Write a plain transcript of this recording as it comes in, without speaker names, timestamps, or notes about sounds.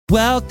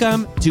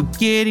Welcome to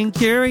Getting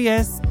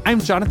Curious. I'm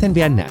Jonathan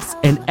Van Ness,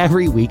 and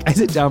every week I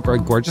sit down for a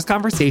gorgeous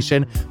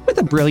conversation with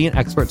a brilliant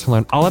expert to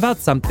learn all about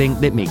something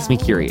that makes me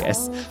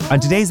curious. On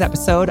today's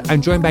episode,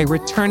 I'm joined by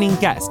returning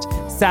guest,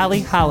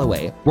 Sally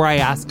Holloway, where I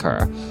ask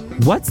her,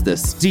 what's the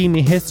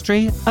steamy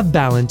history of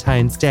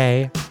Valentine's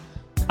Day?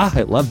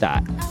 I love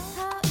that.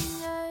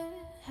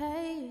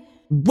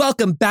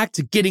 Welcome back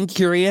to Getting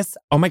Curious.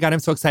 Oh my God, I'm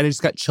so excited. I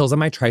just got chills on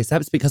my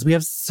triceps because we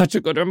have such a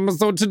good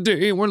episode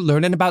today. We're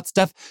learning about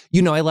stuff.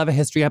 You know I love a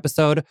history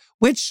episode,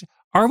 which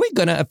are we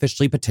going to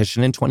officially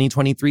petition in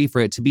 2023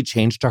 for it to be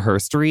changed to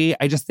herstory?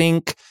 I just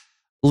think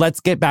let's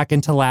get back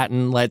into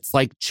Latin. Let's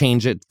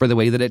change it for the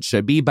way that it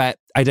should be. But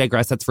I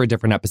digress. That's for a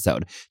different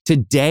episode.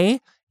 Today,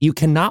 you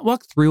cannot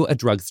walk through a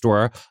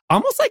drugstore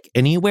almost like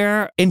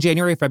anywhere in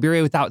January,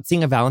 February without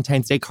seeing a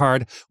Valentine's Day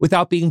card,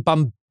 without being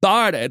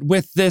bombarded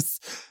with this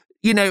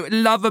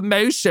love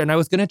emotion. I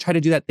was going to try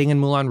to do that thing in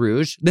Moulin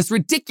Rouge, this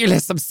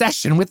ridiculous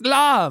obsession with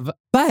love.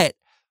 But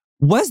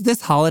was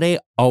this holiday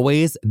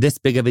always this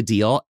big of a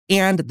deal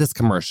and this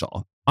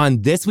commercial?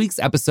 On this week's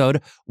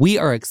episode, we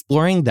are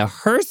exploring the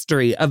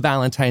herstory of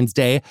Valentine's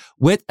Day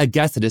with a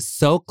guest that is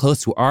so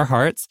close to our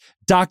hearts,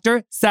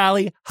 Dr.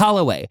 Sally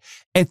Holloway.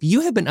 If you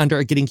have been under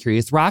a Getting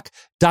Curious rock,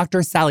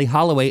 Dr. Sally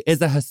Holloway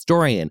is a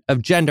historian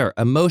of gender,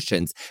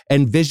 emotions,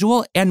 and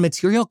visual and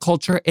material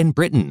culture in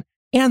Britain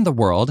and the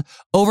world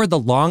over the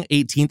long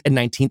 18th and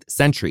 19th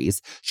centuries.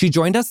 She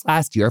joined us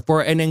last year for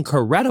an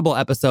incredible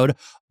episode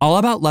all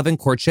about love and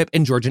courtship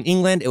in Georgian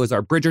England. It was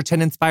our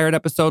Bridgerton-inspired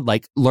episode,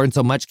 Learn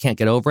So Much, Can't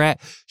Get Over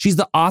It. She's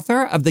the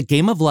author of The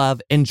Game of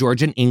Love in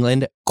Georgian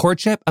England,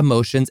 Courtship,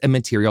 Emotions, and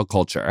Material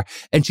Culture.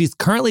 And she's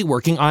currently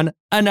working on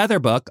another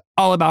book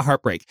all about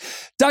heartbreak.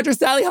 Dr.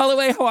 Sally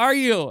Holloway, how are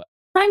you?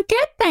 I'm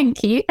good,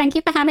 thank you. Thank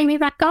you for having me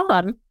back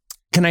on.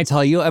 Can I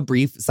tell you a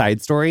brief side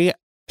story?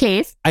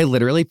 Please. I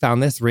literally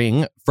found this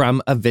ring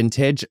from a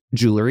vintage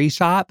jewelry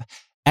shop,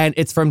 and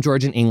it's from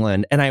Georgian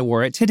England. And I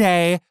wore it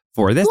today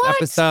for this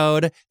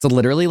episode. It's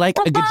literally a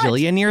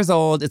gajillion years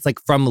old. It's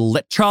from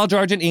literal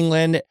Georgian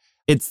England.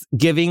 It's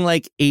giving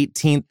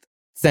 18th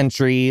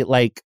century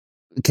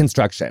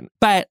construction.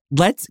 But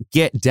let's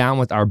get down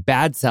with our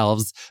bad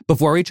selves.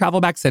 Before we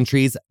travel back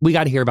centuries, we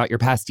got to hear about your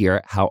past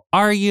year. How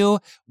are you?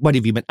 What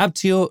have you been up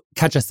to?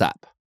 Catch us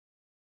up.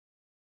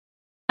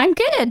 I'm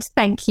good,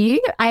 thank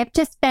you. I've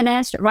just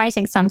finished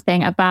writing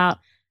something about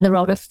the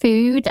role of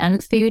food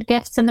and food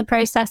gifts in the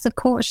process of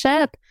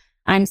courtship.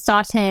 I'm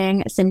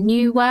starting some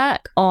new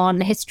work on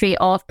the history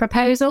of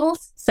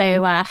proposals.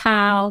 So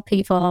how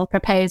people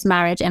propose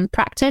marriage in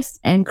practice.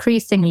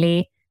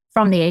 Increasingly,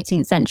 from the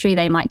 18th century,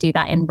 they might do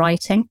that in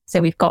writing.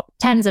 So we've got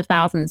tens of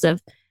thousands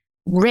of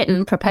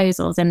written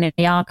proposals in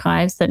the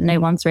archives that no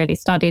one's really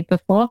studied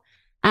before.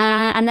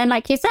 And then,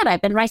 like you said,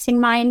 I've been writing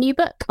my new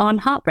book on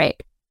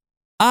heartbreak.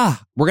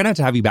 We're going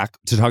to have you back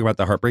to talk about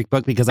the heartbreak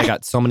book because I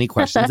got so many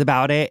questions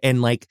about it.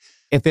 And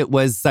if it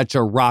was such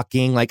a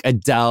rocking,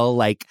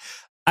 Adele,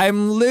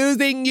 I'm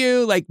losing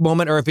you,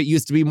 moment, or if it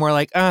used to be more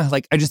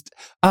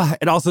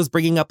it also is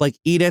bringing up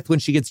Edith when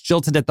she gets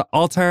jilted at the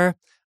altar.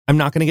 I'm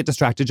not going to get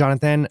distracted,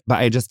 Jonathan, but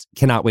I just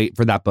cannot wait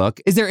for that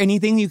book. Is there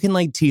anything you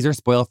can tease or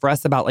spoil for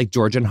us about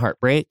Georgian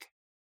heartbreak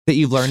that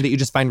you've learned that you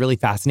just find really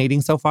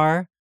fascinating so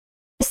far?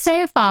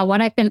 So far,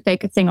 what I've been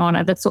focusing on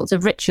are the sorts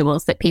of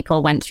rituals that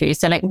people went through.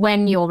 So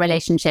when your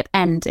relationship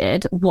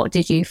ended, what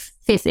did you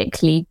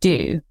physically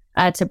do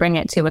to bring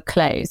it to a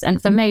close? And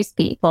for most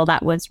people,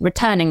 that was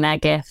returning their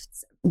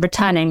gifts,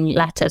 returning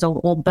letters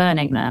or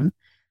burning them.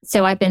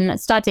 So I've been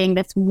studying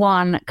this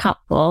one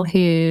couple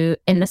who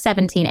in the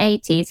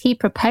 1780s, he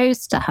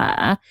proposed to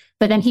her,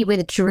 but then he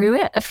withdrew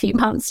it a few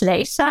months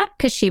later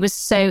because she was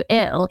so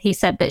ill. He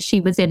said that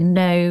she was in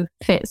no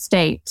fit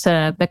state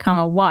to become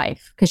a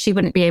wife because she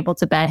wouldn't be able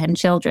to bear him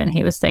children,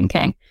 he was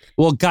thinking.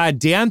 Well,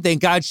 goddamn,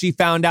 thank God she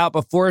found out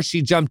before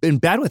she jumped in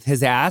bed with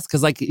his ass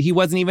because he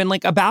wasn't even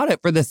about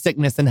it for the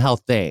sickness and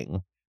health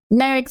thing.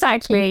 No,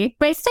 exactly.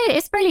 But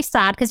it's really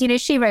sad because,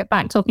 she wrote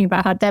back talking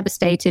about how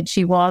devastated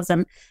she was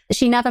and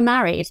she never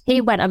married. He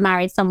went and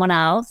married someone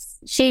else.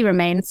 She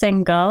remained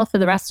single for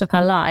the rest of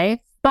her life.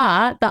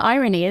 But the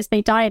irony is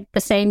they died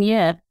the same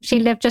year. She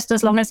lived just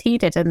as long as he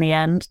did in the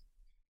end.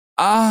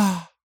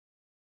 I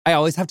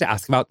always have to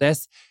ask about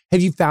this.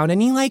 Have you found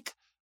any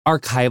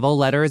archival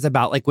letters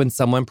about when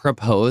someone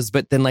proposed,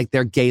 but then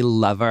their gay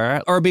lover,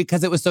 or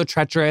because it was so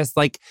treacherous,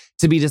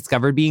 to be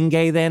discovered being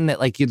gay then that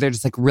they're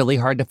just really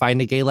hard to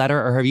find a gay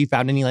letter? Or have you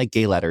found any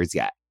gay letters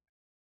yet?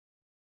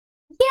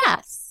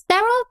 Yes,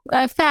 there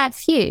are a fair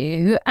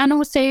few, and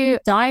also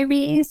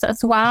diaries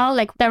as well.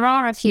 There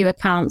are a few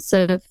accounts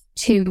of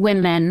two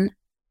women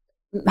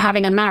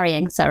having a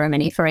marrying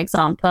ceremony, for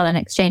example, and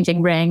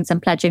exchanging rings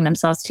and pledging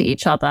themselves to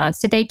each other.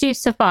 So they do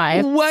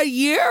survive. What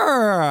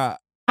year?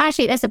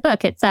 Actually, there's a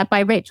book. It's by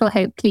Rachel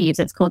Hope Cleves.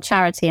 It's called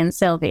Charity and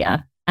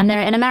Sylvia. And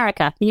they're in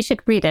America. You should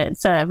read it.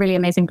 It's a really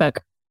amazing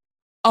book.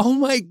 Oh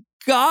my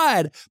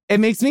God. It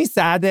makes me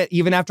sad that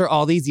even after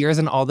all these years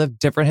and all the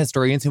different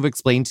historians who've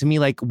explained to me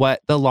like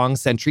what the long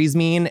centuries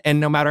mean, and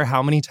no matter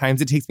how many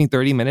times it takes me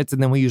 30 minutes,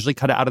 and then we usually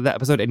cut it out of the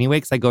episode anyway,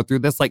 because I go through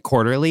this like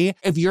quarterly.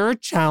 If you're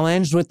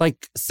challenged with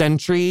like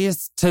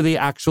centuries to the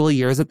actual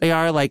years that they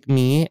are, like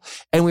me,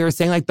 and we were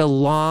saying like the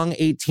long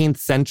 18th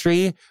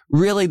century,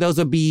 really those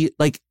would be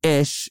like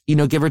ish,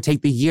 give or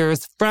take the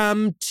years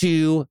from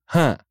to,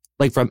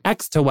 like from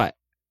X to what?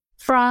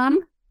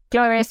 From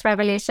Glorious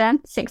Revolution,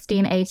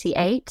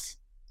 1688,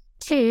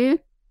 to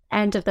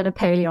end of the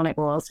Napoleonic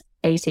Wars,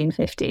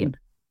 1815.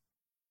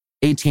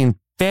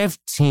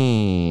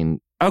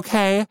 1815.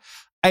 Okay.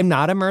 I'm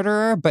not a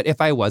murderer, but if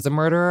I was a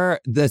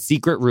murderer, the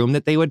secret room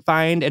that they would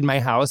find in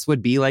my house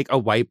would be like a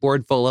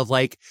whiteboard full of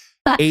like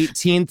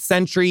 18th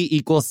century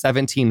equals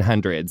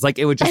 1700s. Like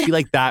it would just be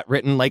like that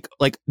written like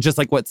just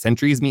like what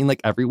centuries mean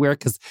like everywhere,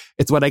 because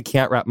it's what I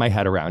can't wrap my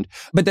head around.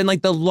 But then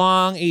like the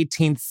long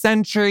 18th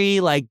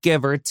century, like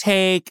give or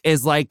take,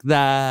 is like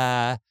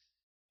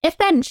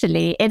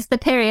Essentially, it's the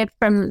period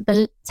from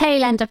the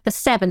tail end of the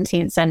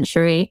 17th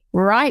century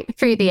right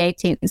through the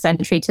 18th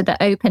century to the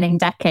opening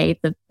decade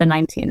of the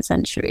 19th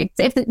century.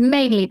 So it's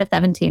mainly the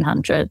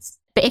 1700s.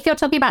 But if you're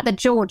talking about the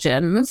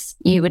Georgians,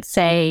 you would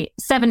say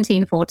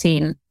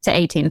 1714 to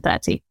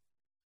 1830.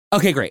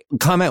 Okay, great.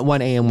 Comment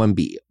 1A and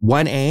 1B.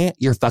 1A,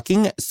 your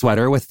fucking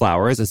sweater with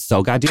flowers is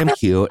so goddamn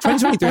cute.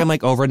 2023, I'm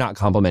like over not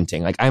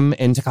complimenting. Like I'm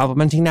into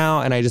complimenting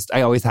now, and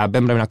I always have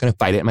been, but I'm not going to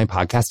fight it in my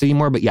podcast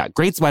anymore. But yeah,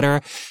 great sweater.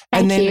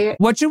 And Thank you.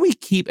 What should we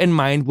keep in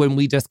mind when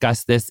we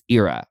discuss this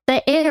era?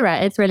 The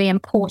era is really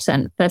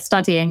important for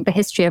studying the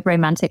history of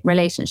romantic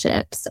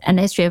relationships and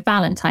the history of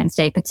Valentine's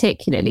Day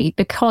particularly,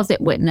 because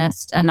it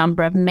witnessed a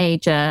number of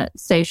major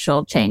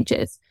social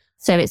changes.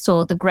 So it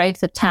saw the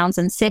growth of towns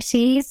and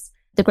cities,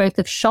 the growth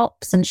of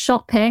shops and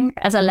shopping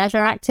as a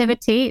leisure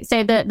activity.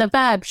 So the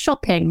verb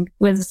shopping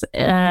was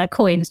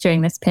coined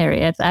during this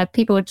period.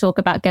 People would talk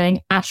about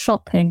going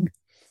a-shopping.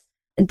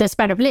 The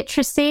spread of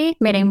literacy,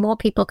 meaning more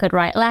people could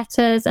write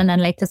letters and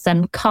then later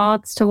send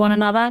cards to one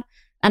another.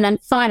 And then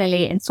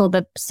finally, it saw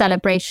the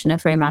celebration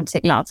of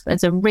romantic love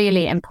as a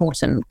really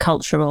important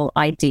cultural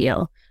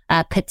ideal,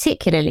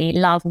 particularly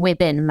love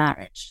within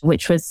marriage,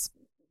 which was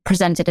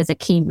presented as a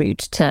key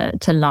route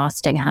to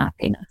lasting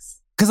happiness.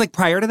 Because like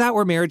prior to that,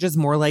 were marriages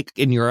more like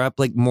in Europe,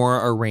 like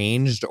more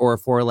arranged or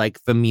for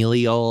like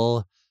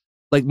familial,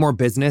 like more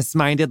business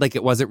minded? Like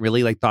it wasn't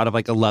really like thought of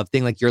like a love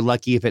thing. Like you're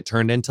lucky if it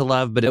turned into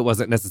love, but it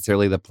wasn't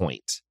necessarily the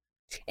point.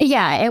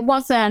 Yeah, it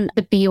wasn't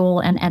the be all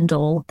and end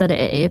all that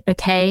it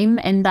became,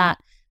 in that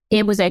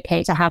it was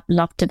okay to have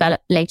love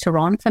develop later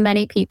on for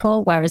many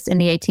people. Whereas in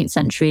the 18th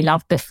century,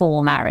 love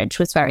before marriage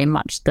was very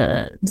much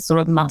the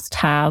sort of must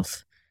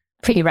have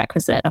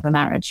prerequisite of a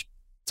marriage.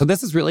 So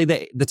this is really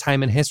the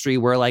time in history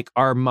where like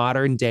our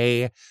modern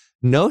day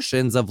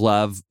notions of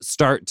love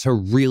start to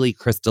really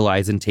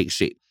crystallize and take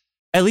shape.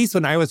 At least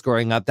when I was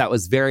growing up, that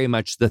was very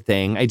much the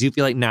thing. I do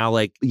feel like now,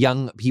 like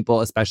young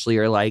people especially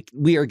are like,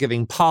 we are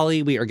giving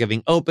poly, we are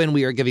giving open,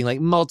 we are giving like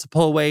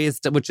multiple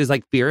ways, which is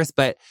like fierce,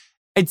 but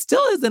it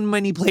still is in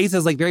many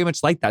places like very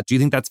much like that. Do you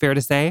think that's fair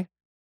to say?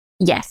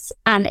 Yes.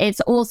 And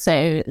it's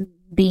also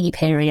the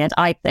period,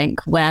 I think,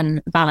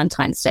 when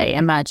Valentine's Day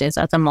emerges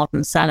as a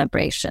modern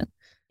celebration.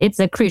 It's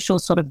a crucial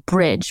sort of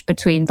bridge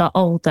between the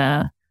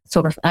older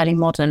sort of early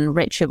modern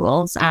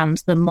rituals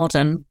and the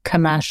modern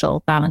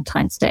commercial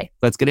Valentine's Day.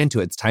 Let's get into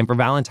it. It's time for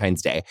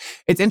Valentine's Day.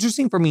 It's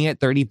interesting for me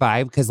at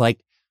 35 because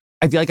like,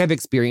 I feel like I've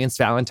experienced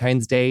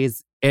Valentine's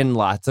Days in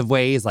lots of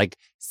ways, like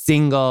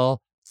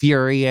single,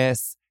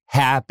 furious,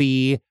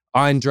 happy,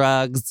 on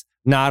drugs,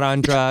 not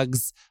on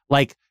drugs,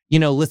 like,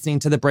 listening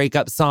to the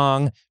breakup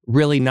song,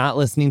 really not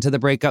listening to the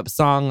breakup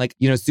song, like,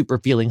 super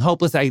feeling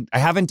hopeless. I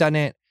haven't done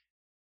it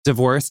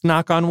divorced,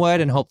 knock on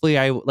wood, and hopefully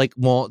I like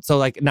won't. So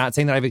like not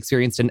saying that I've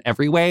experienced in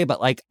every way,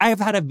 but like I've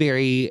had a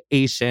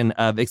variation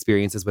of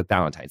experiences with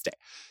Valentine's Day.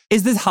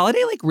 Is this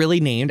holiday like really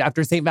named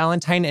after St.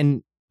 Valentine?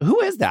 And who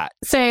is that?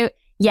 So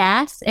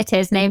yes, it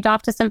is named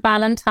after St.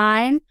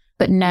 Valentine,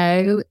 but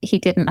no, he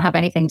didn't have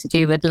anything to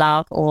do with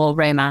love or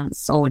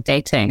romance or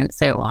dating and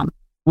so on.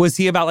 Was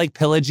he about like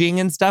pillaging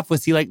and stuff?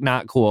 Was he like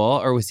not cool?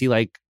 Or was he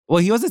like, well,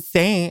 he was a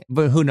saint,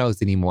 but who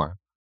knows anymore?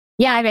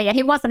 Yeah,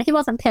 he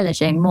wasn't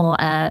pillaging, more,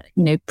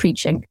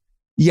 preaching.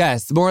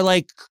 Yes, more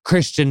like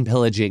Christian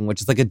pillaging,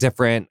 which is like a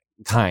different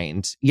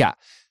kind. Yeah.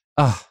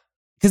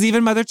 Because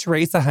even Mother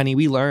Teresa, honey,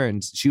 we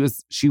learned she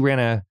was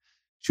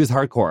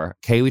hardcore.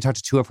 Okay. We talked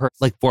to two of her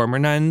like former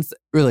nuns,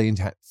 really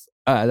intense.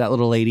 That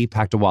little lady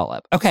packed a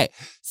wallop. Okay.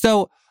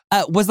 So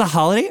was the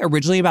holiday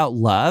originally about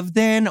love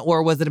then?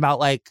 Or was it about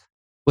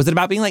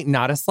being like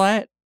not a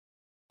slut?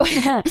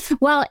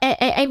 Well,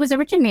 it was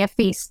originally a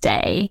feast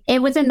day.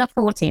 It was in the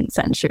 14th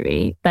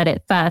century that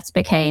it first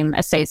became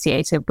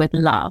associated with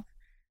love.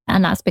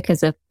 And that's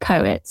because of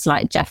poets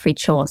like Geoffrey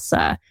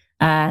Chaucer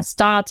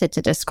started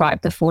to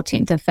describe the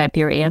 14th of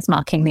February as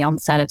marking the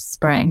onset of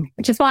spring,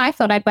 which is why I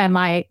thought I'd wear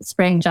my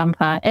spring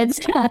jumper. It's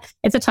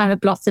a time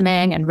of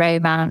blossoming and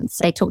romance.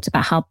 They talked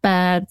about how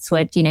birds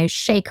would,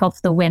 shake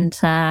off the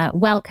winter,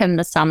 welcome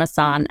the summer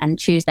sun, and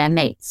choose their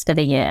mates for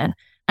the year.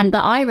 And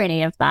the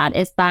irony of that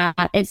is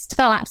that it's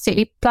still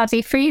absolutely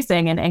bloody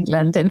freezing in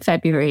England in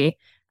February.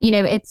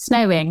 It's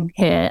snowing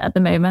here at the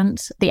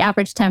moment. The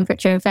average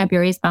temperature in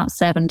February is about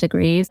 7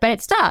 degrees, but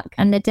it stuck.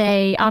 And the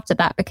day after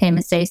that became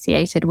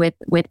associated with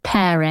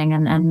pairing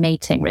and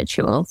mating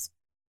rituals.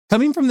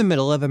 Coming from the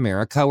middle of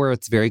America where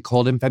it's very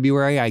cold in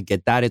February, I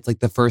get that. It's like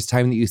the first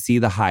time that you see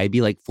the high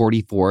be like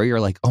 44, you're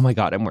like, oh my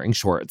God, I'm wearing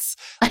shorts.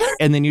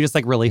 And then you just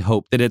like really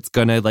hope that it's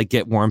going to like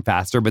get warm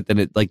faster, but then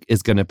it like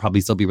is going to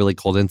probably still be really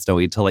cold and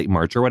snowy till like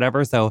March or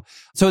whatever. So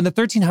in the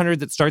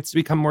 1300s, it starts to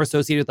become more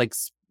associated with like,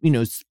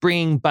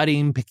 spring,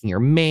 budding, picking your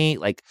mate,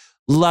 like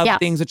love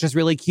things, which is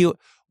really cute.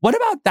 What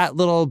about that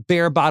little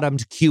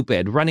bare-bottomed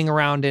Cupid running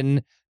around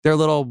in their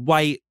little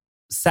white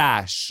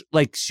sash,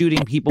 like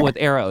shooting people with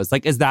arrows?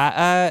 Like, is that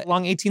a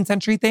long 18th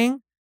century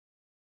thing?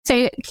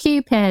 So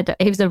Cupid,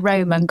 he was a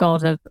Roman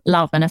god of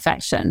love and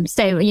affection.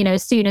 So,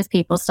 as soon as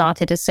people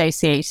started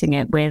associating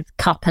it with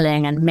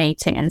coupling and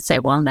mating and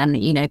so on, then,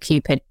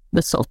 Cupid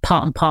was sort of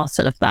part and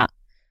parcel of that.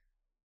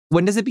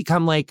 When does it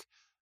become like,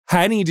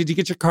 honey, did you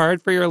get your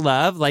card for your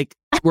love? Like,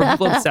 were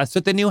people obsessed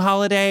with the new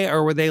holiday,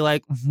 or were they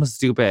like,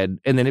 stupid?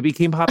 And then it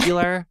became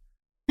popular?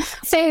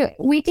 So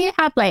we do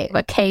have like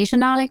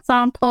occasional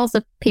examples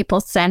of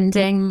people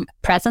sending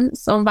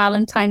presents on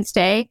Valentine's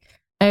Day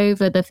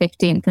over the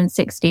 15th and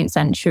 16th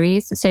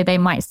centuries. So they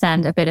might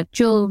send a bit of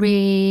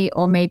jewelry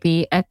or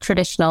maybe a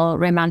traditional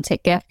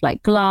romantic gift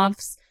like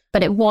gloves,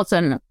 but it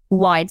wasn't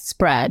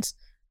widespread.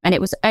 And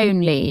it was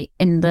only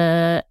in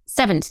the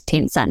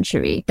 17th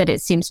century that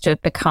it seems to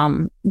have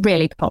become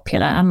really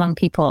popular among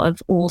people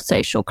of all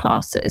social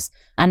classes.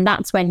 And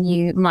that's when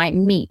you might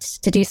meet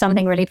to do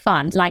something really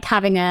fun, like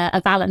having a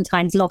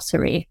Valentine's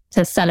lottery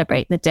to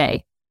celebrate the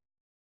day.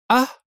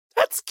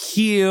 That's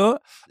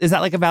cute. Is that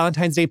like a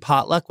Valentine's Day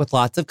potluck with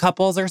lots of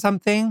couples or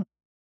something?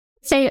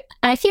 So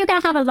if you're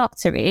going to have a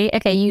lottery,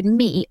 you'd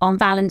meet on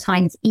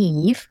Valentine's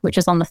Eve, which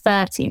is on the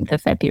 13th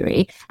of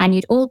February, and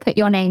you'd all put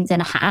your names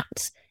in a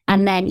hat.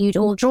 And then you'd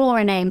all draw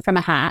a name from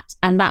a hat,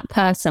 and that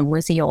person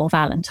was your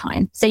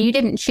Valentine. So you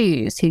didn't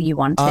choose who you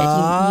wanted.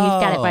 You'd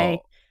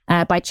get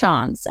it by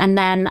chance. And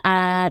then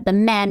the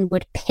men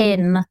would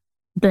pin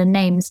the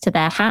names to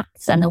their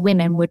hats, and the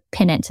women would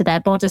pin it to their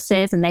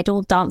bodices, and they'd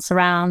all dance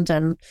around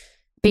and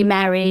be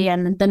merry.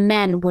 And the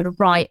men would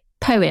write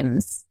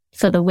poems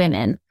for the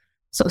women,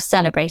 sort of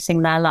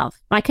celebrating their love.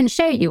 I can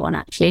show you one,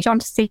 actually. Do you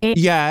want to see it?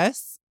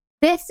 Yes.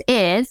 This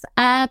is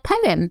a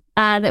poem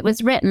that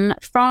was written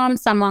from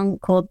someone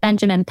called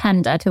Benjamin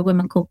Pender to a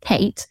woman called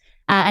Kate,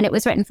 and it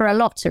was written for a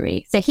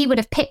lottery. So he would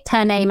have picked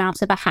her name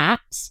out of a hat.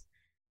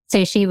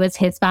 So she was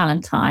his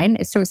Valentine.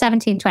 It's from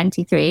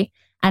 1723.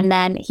 And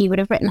then he would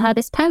have written her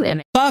this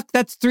poem. Fuck,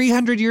 that's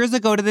 300 years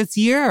ago to this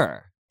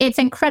year. It's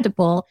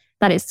incredible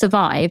that it's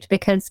survived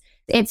because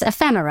it's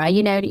ephemera,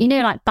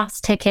 like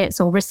bus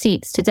tickets or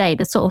receipts today,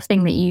 the sort of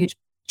thing that you'd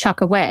chuck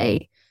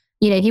away.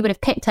 He would have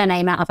picked her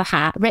name out of a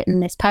hat, written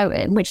this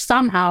poem, which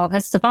somehow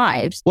has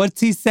survived. What's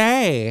he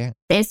say?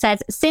 It says,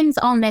 since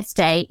on this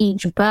day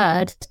each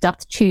bird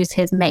doth choose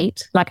his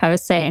mate, like I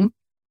was saying.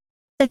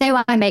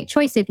 So I make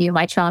choice of you,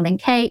 my charming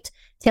Kate,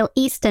 till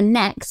Easter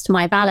next,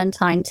 my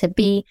Valentine to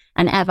be,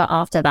 and ever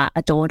after that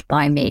adored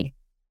by me.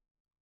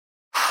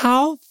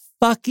 How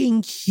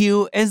fucking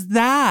cute is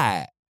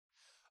that?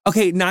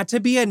 Okay, not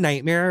to be a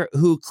nightmare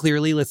who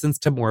clearly listens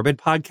to Morbid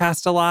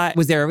podcast a lot.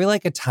 Was there ever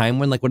like a time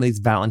when like one of these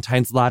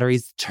Valentine's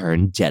lotteries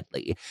turned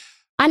deadly?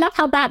 I love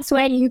how that's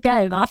where you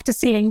go after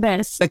seeing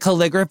this. The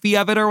calligraphy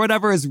of it or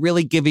whatever is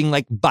really giving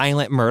like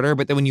violent murder.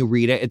 But then when you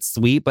read it, it's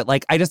sweet. But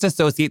like, I just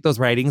associate those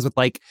writings with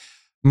like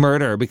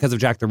murder because of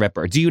Jack the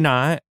Ripper. Do you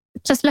not?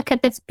 Just look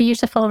at this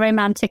beautiful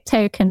romantic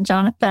token,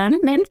 Jonathan,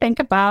 and then think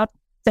about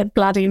the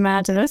bloody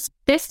murders.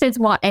 This is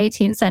what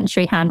 18th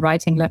century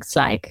handwriting looks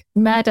like.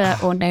 Murder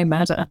or no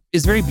murder.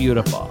 It's very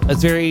beautiful.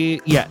 It's very,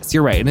 yes,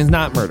 you're right. And it's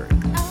not murder.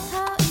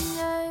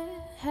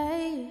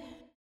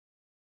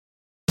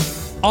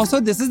 Also,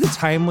 this is the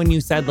time when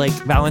you said like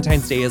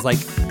Valentine's Day is like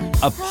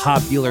a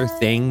popular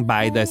thing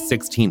by the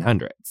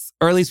 1600s.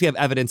 Or at least we have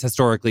evidence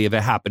historically of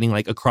it happening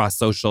like across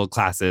social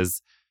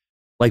classes,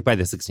 like by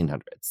the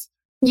 1600s.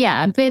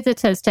 Yeah,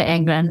 visitors to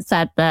England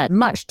said that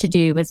much to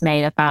do was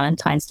made of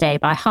Valentine's Day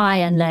by high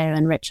and low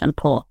and rich and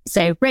poor.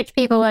 So rich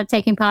people were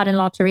taking part in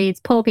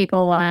lotteries, poor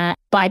people were.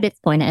 By this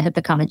point, it had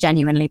become a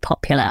genuinely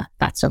popular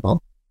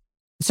festival.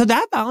 So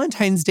that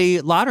Valentine's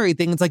Day lottery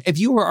thing, it's like if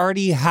you were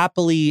already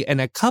happily in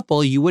a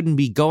couple, you wouldn't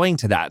be going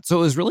to that. So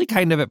it was really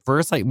kind of at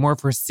first like more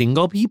for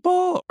single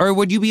people? Or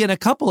would you be in a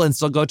couple and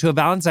still go to a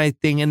Valentine's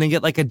thing and then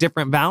get like a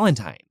different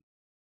Valentine?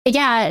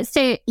 Yeah,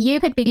 so you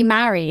could be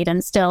married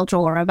and still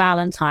draw a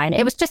Valentine.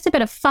 It was just a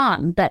bit of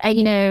fun, but,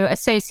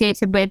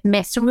 associated with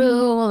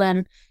misrule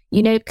and,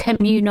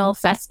 communal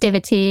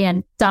festivity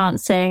and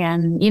dancing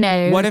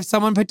and, What if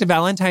someone picked a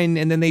Valentine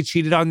and then they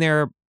cheated on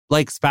their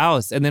like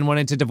spouse and then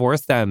wanted to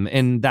divorce them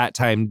in that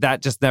time.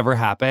 That just never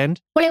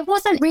happened. Well, it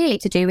wasn't really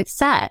to do with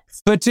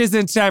sex. But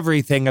isn't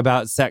everything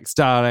about sex,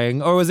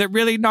 darling? Or was it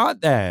really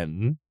not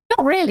then?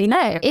 Not really,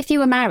 no. If you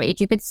were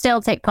married, you could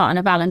still take part in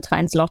a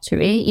Valentine's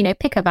lottery. You know,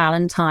 pick a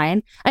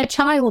Valentine. A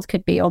child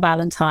could be your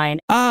Valentine.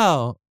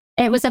 Oh.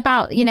 It was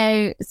about, you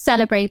know,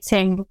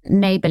 celebrating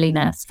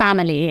neighborliness,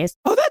 families.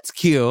 Oh, that's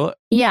cute.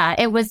 Yeah,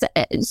 it was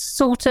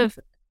sort of,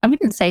 I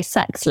wouldn't say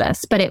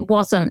sexless, but it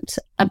wasn't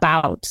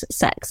about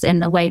sex in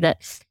the way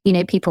that, you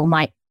know, people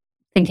might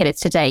think it is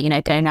today, you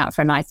know, going out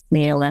for a nice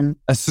meal and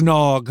a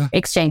snog,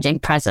 exchanging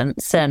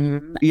presents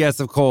and... Yes,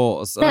 of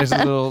course. There's a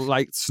little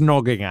like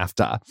snogging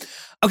after.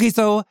 Okay,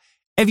 so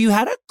if you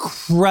had a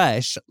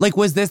crush, like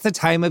was this the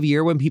time of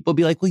year when people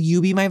be like, will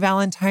you be my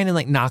Valentine, and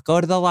like not go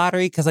to the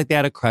lottery because like they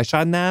had a crush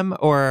on them?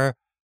 Or...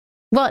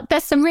 Well,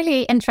 there's some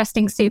really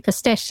interesting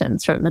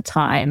superstitions from the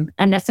time,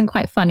 and there's some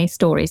quite funny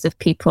stories of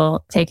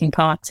people taking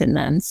part in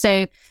them.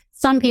 So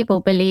some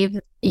people believe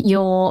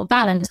your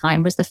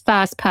Valentine was the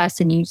first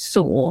person you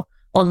saw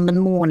on the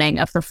morning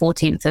of the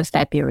 14th of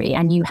February,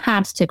 and you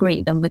had to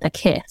greet them with a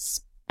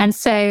kiss. And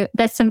so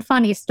there's some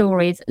funny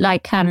stories,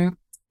 like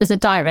there's a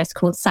diarist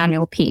called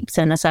Samuel Pepys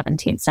in the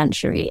 17th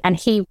century, and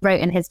he wrote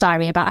in his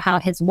diary about how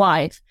his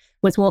wife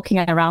was walking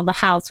around the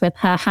house with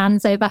her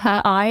hands over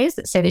her eyes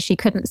so that she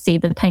couldn't see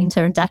the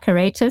painter and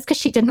decorators because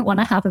she didn't want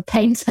to have a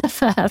painter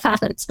for her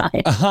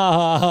Valentine.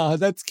 Ah,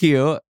 that's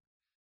cute.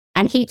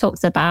 And he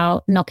talks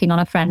about knocking on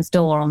a friend's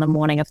door on the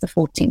morning of the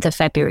 14th of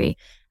February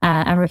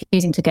and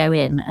refusing to go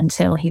in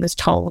until he was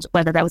told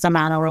whether there was a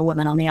man or a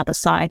woman on the other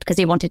side, because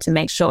he wanted to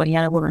make sure he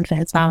had a woman for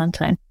his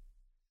Valentine.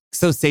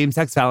 So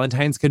same-sex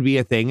Valentines could be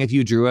a thing if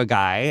you drew a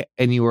guy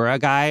and you were a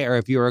guy, or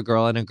if you were a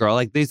girl and a girl.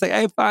 Like they say, I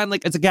have fun.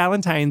 Like it's a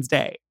Galentine's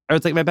Day, or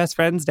it's like my best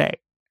friend's day.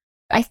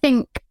 I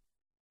think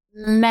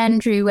men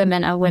drew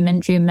women and women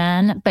drew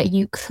men, but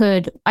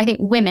I think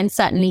women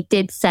certainly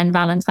did send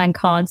Valentine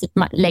cards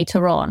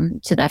later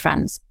on to their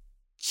friends.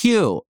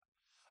 Cute.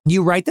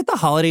 You write that the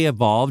holiday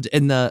evolved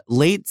in the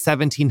late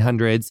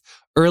 1700s,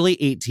 early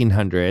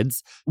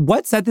 1800s.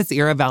 What set this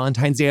era of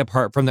Valentine's Day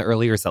apart from the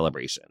earlier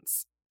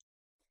celebrations?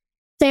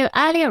 So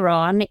earlier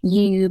on,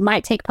 you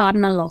might take part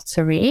in a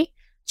lottery.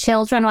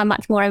 Children were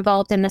much more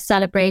involved in the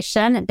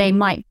celebration. They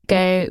might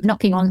go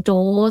knocking on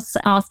doors,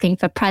 asking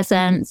for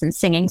presents and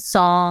singing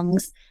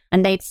songs.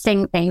 And they'd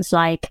sing things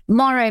like,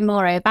 "Morrow,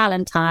 morrow,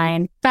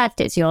 Valentine.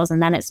 First it's yours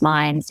and then it's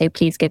mine. So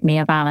please give me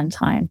a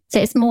Valentine." So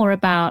it's more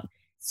about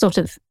sort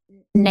of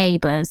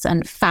neighbors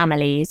and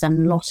families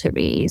and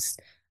lotteries.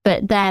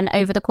 But then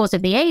over the course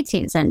of the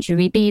 18th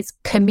century, these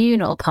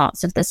communal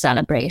parts of the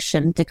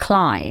celebration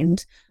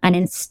declined. And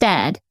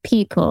instead,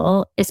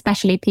 people,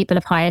 especially people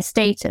of higher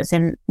status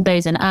and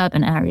those in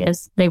urban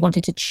areas, they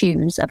wanted to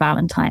choose a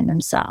Valentine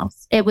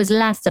themselves. It was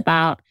less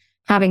about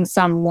having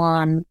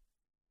someone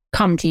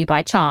come to you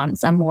by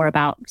chance and more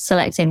about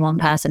selecting one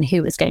person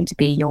who was going to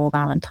be your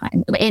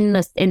Valentine in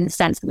the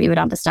sense that we would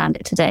understand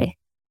it today.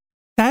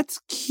 That's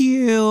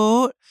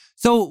cute.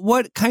 So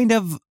what kind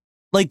of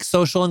like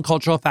social and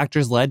cultural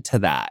factors led to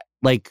that?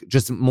 Like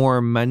just more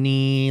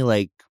money,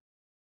 like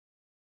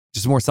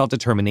just more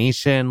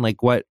self-determination?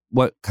 Like what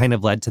kind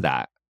of led to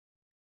that?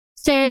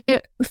 So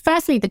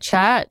firstly, the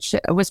church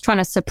was trying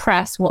to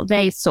suppress what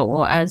they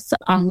saw as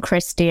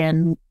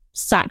unchristian,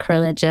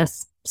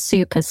 sacrilegious,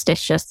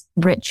 superstitious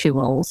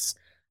rituals.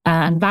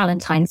 And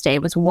Valentine's Day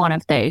was one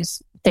of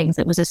those things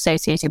that was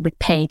associated with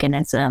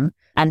paganism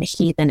and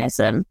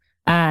heathenism.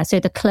 So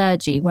the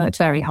clergy worked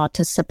very hard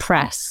to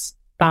suppress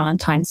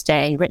Valentine's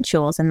Day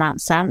rituals in that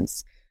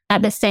sense.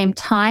 At the same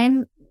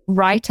time,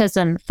 writers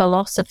and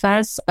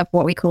philosophers of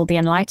what we call the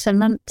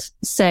Enlightenment.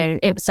 So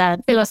it was a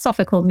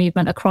philosophical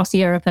movement across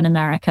Europe and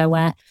America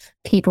where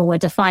people were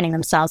defining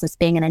themselves as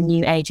being in a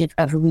new age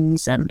of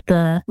reason.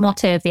 The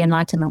motto of the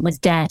Enlightenment was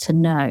 "Dare to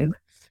Know."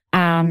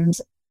 And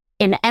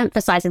in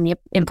emphasizing the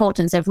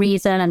importance of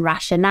reason and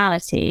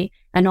rationality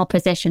in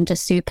opposition to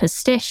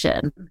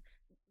superstition,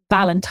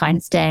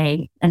 Valentine's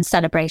Day and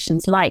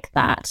celebrations like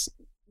that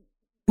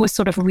was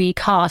sort of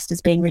recast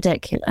as being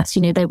ridiculous.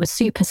 You know, they were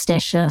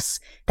superstitious,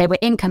 they were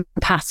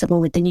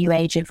incompatible with the new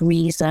age of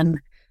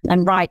reason.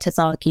 And writers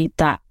argued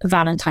that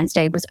Valentine's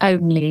Day was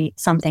only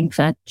something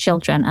for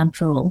children and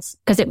fools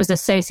because it was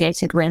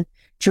associated with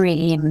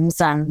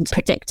dreams and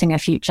predicting a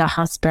future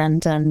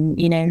husband and,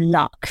 you know,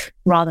 luck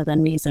rather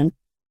than reason.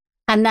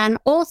 And then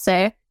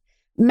also,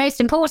 most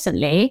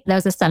importantly, there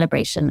was a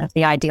celebration of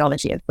the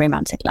ideology of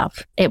romantic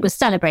love. It was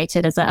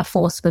celebrated as a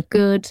force for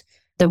good,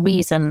 the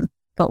reason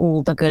for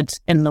all the good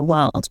in the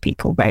world,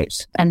 people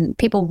wrote. And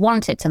people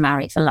wanted to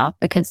marry for love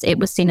because it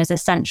was seen as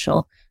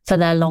essential for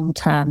their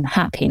long-term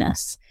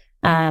happiness.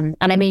 And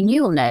I mean,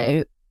 you'll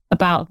know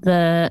about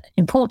the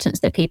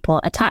importance that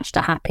people attached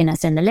to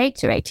happiness in the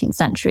later 18th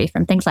century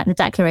from things like the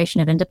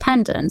Declaration of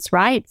Independence,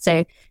 right?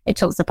 So it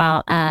talks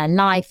about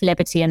life,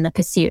 liberty, and the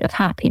pursuit of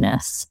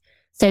happiness.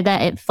 So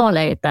that it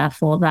followed,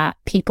 therefore, that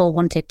people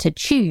wanted to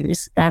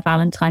choose their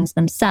Valentines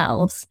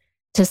themselves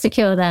to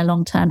secure their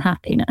long-term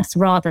happiness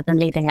rather than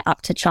leaving it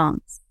up to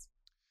chance.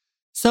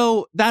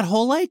 So that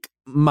whole like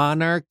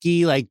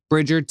Monarchy, like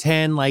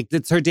Bridgerton, like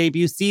it's her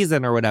debut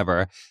season or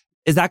whatever.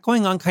 Is that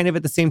going on kind of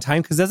at the same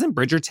time? Because isn't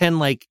Bridgerton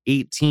like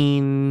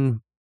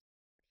 18...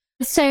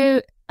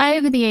 So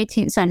over the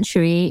 18th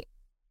century,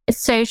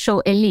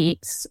 social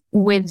elites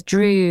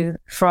withdrew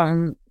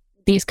from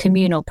these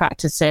communal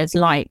practices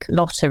like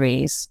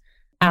lotteries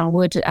and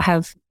would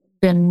have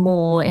been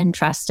more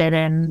interested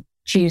in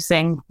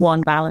choosing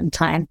one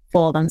Valentine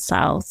for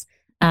themselves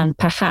and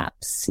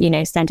perhaps,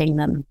 sending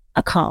them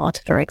a card,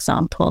 for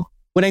example.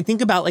 When I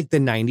think about like the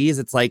 90s,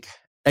 it's like,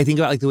 I think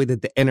about like the way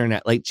that the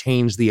internet like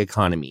changed the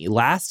economy.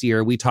 Last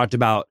year, we talked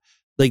about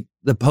like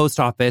the post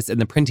office and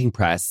the printing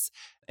press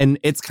and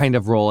its kind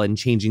of role in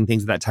changing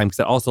things at that time, because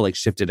it also like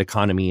shifted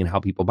economy and how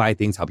people buy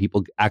things, how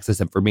people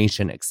access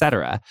information, et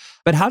cetera.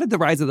 But how did the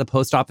rise of the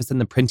post office and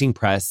the printing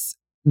press,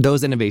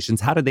 those innovations,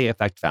 how did they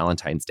affect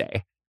Valentine's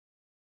Day?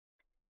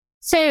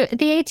 So the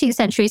 18th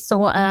century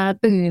saw a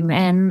boom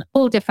in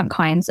all different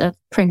kinds of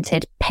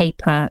printed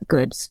paper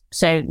goods.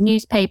 So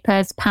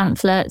newspapers,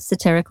 pamphlets,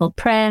 satirical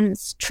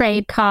prints,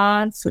 trade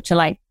cards, which are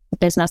like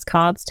business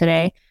cards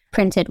today,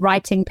 printed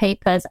writing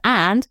papers,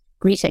 and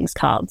greetings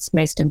cards,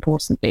 most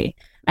importantly.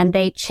 And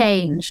they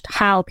changed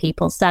how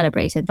people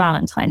celebrated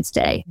Valentine's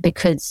Day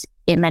because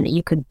it meant that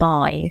you could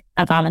buy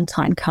a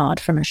Valentine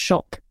card from a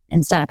shop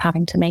instead of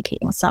having to make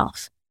it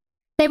yourself.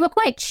 They were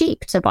quite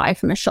cheap to buy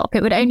from a shop.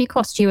 It would only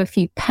cost you a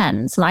few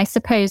pence. And I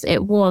suppose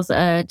it was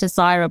a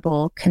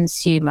desirable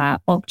consumer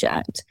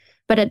object.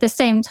 But at the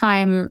same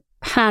time,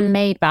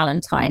 handmade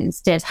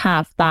Valentines did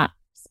have that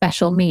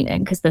special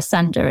meaning because the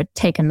sender had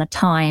taken the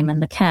time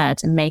and the care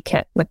to make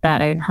it with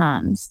their own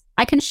hands.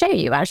 I can show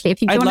you, actually,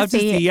 if you want to see. I'd love to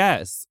see,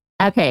 yes.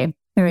 Okay,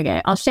 here we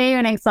go. I'll show you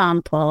an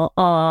example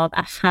of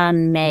a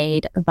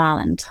handmade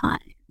Valentine.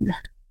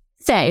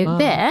 So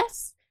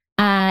this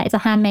is a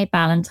handmade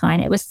Valentine.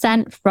 It was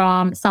sent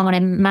from someone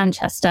in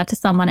Manchester to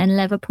someone in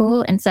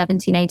Liverpool in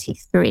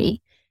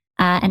 1783.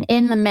 And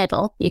in the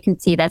middle, you can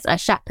see there's a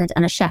shepherd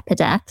and a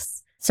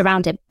shepherdess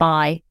surrounded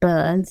by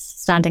birds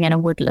standing in a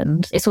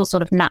woodland. It's all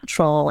sort of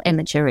natural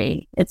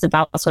imagery. It's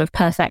about a sort of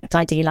perfect,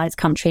 idealized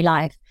country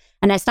life.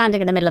 And they're standing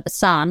in the middle of the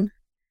sun.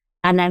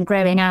 And then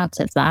growing out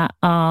of that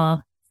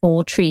are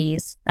 4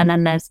 trees. And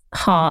then there's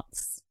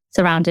hearts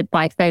surrounded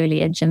by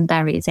foliage and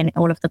berries in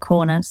all of the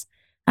corners.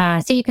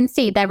 So you can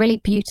see they're really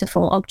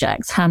beautiful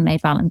objects,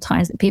 handmade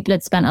Valentines, that people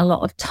had spent a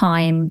lot of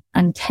time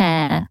and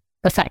care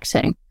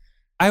perfecting.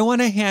 I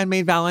want a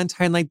handmade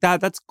Valentine like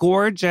that. That's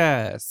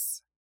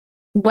gorgeous.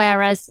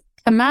 Whereas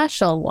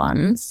commercial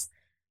ones,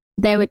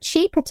 they were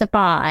cheaper to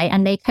buy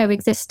and they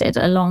coexisted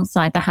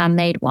alongside the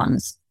handmade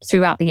ones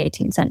throughout the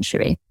 18th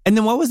century. And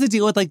then what was the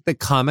deal with like the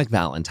comic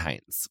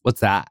Valentines?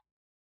 What's that?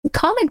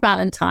 Comic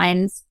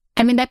Valentines,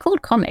 I mean, they're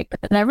called comic,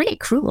 but they're really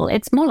cruel.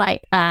 It's more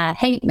like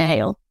hate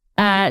mail.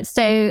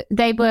 So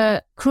they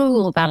were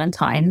cruel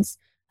Valentines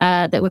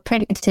that were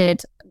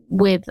printed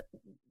with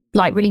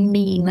like really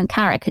mean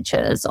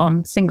caricatures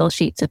on single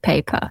sheets of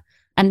paper.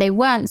 And they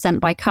weren't sent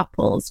by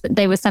couples, but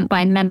they were sent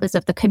by members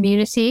of the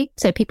community,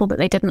 so people that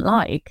they didn't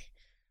like.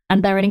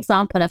 And they're an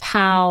example of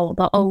how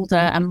the older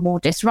and more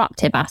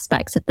disruptive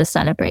aspects of the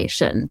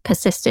celebration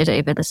persisted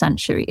over the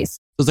centuries.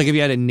 It was like if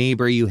you had a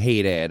neighbor you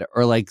hated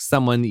or like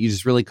someone that you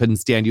just really couldn't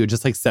stand, you would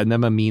just like send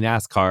them a mean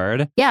ass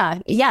card. Yeah.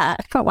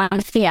 I've got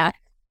one here.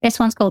 This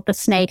one's called The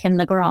Snake in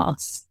the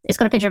Grass. It's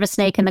got a picture of a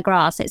snake in the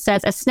grass. It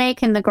says, "A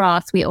snake in the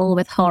grass, we all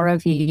with horror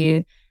view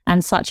you,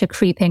 and such a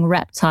creeping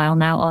reptile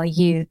now are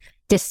you.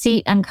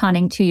 Deceit and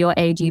cunning to your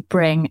aid you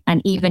bring,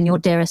 and even your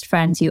dearest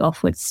friends you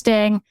off would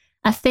sting.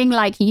 A thing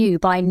like you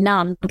by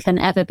none can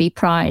ever be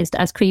prized,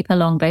 as creep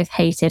along both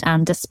hated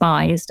and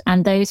despised,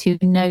 and those who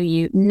know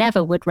you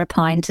never would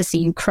repine to see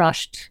you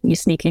crushed, you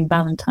sneaking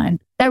Valentine."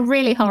 They're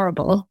really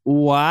horrible.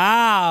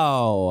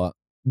 Wow.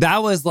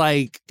 That was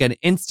like an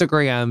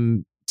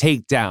Instagram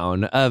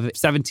takedown of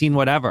 17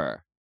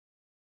 whatever.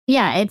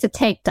 Yeah, it's a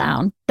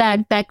takedown.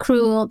 They're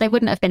cruel. They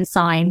wouldn't have been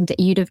signed.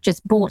 You'd have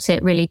just bought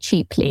it really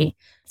cheaply,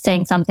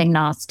 saying something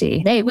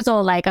nasty. It was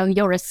all like, "Oh,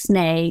 you're a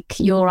snake.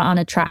 You're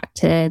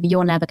unattractive.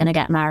 You're never going to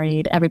get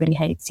married. Everybody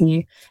hates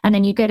you." And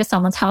then you go to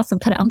someone's house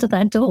and put it under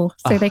their door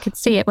so they could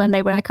see it when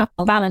they were a couple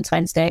on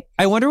Valentine's Day.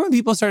 I wonder when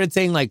people started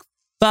saying like,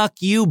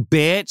 "Fuck you,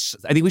 bitch."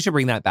 I think we should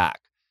bring that back.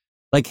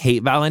 Like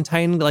hate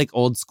Valentine, like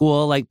old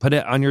school, like put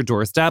it on your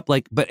doorstep.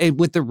 Like, but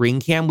with the ring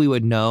cam, we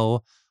would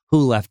know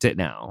who left it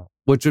now,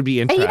 which would be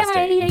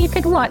interesting. Yeah, you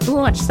could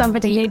watch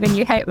somebody leaving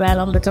you hate mail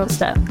on the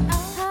doorstep.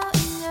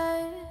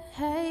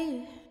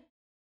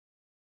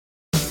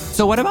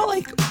 So what about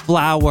like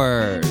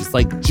flowers,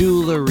 like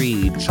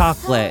jewelry,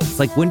 chocolates?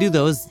 Like when do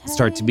those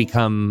start to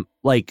become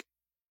like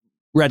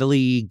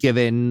readily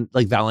given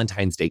like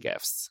Valentine's Day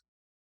gifts?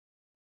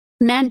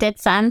 Men did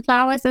send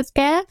flowers as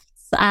gifts.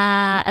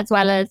 As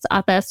well as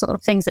other sort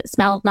of things that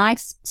smelled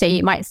nice. So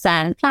you might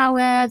send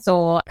flowers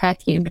or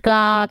perfumed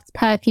gloves,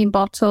 perfume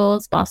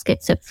bottles,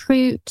 baskets of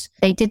fruit.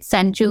 They did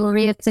send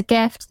jewelry as a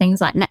gift, things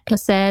like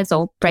necklaces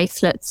or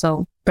bracelets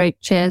or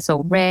brooches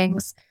or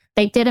rings.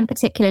 They didn't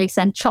particularly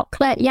send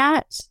chocolate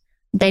yet.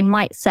 They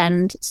might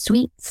send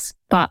sweets,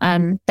 but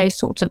those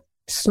sorts of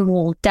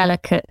small,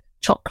 delicate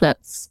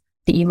chocolates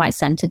that you might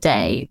send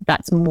today.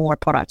 That's more a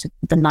product of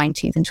the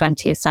 19th and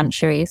 20th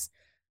centuries.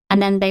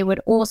 And then they would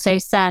also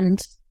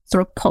send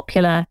sort of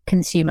popular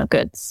consumer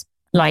goods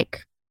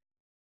like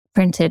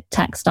printed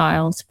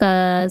textiles,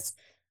 furs,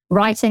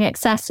 writing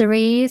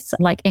accessories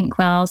like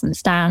inkwells and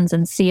stands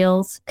and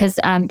seals. Because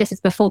this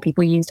is before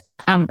people used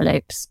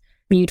envelopes.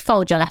 You'd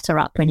fold your letter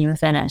up when you were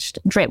finished,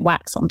 drip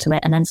wax onto it,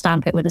 and then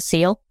stamp it with a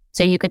seal.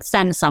 So you could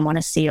send someone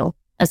a seal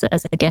as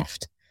a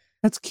gift.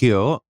 That's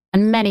cute.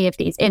 And many of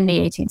these in the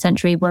 18th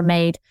century were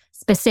made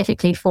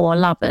specifically for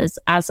lovers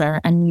as a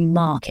new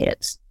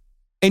market.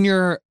 In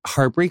your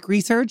heartbreak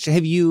research,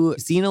 have you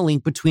seen a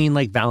link between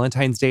like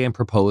Valentine's Day and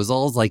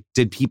proposals? Like,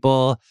 did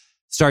people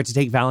start to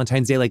take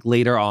Valentine's Day like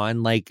later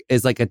on, like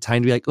is like a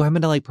time to be like, oh, I'm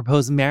going to like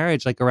propose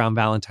marriage like around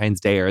Valentine's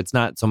Day, or it's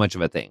not so much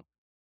of a thing?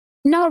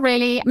 Not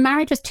really.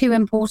 Marriage was too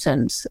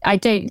important. I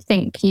don't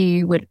think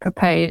you would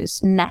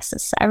propose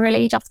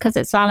necessarily just because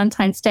it's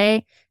Valentine's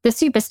Day. The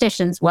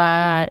superstitions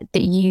were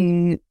that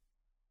you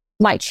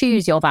might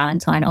choose your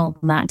Valentine on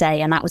that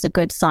day, and that was a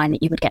good sign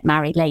that you would get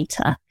married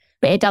later.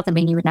 But it doesn't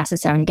mean you would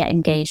necessarily get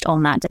engaged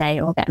on that day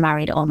or get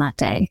married on that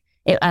day.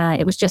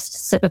 It was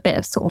just a bit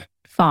of sort of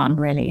fun,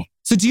 really.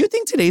 So do you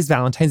think today's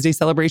Valentine's Day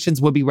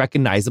celebrations would be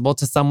recognizable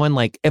to someone?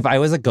 Like if I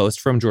was a ghost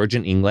from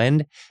Georgian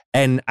England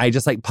and I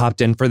just like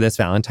popped in for this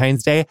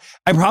Valentine's Day,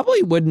 I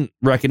probably wouldn't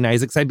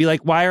recognize it because I'd be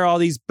like, why are all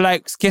these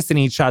blokes kissing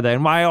each other?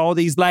 And why are all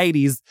these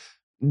ladies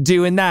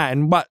doing that?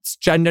 And what's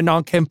gender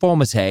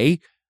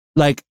nonconformity?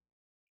 Like,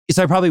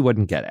 so I probably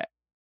wouldn't get it.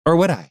 Or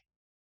would I?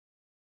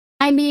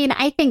 I mean,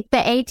 I think the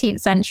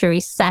 18th century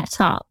set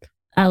up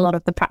a lot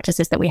of the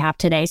practices that we have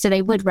today. So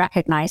they would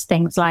recognize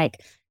things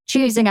like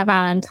choosing a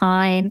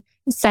Valentine,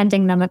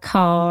 sending them a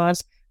card.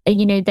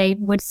 You know, they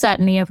would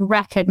certainly have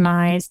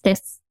recognized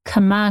this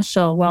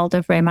commercial world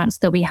of romance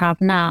that we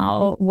have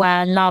now,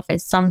 where love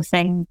is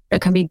something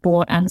that can be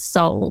bought and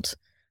sold.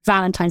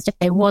 Valentine's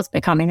Day was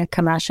becoming a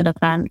commercial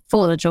event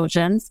for the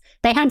Georgians.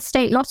 They had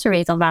state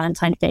lotteries on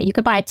Valentine's Day. You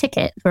could buy a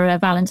ticket for a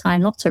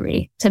Valentine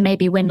lottery to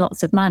maybe win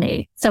lots of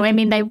money. So, I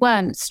mean, they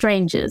weren't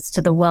strangers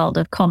to the world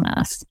of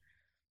commerce.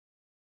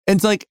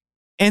 And so like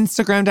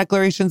Instagram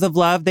declarations of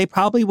love, they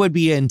probably would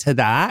be into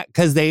that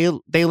because they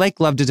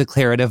like loved a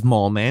declarative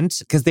moment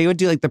because they would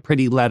do like the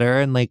pretty letter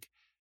and like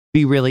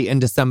be really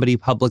into somebody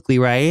publicly,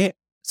 right?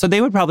 So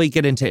they would probably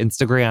get into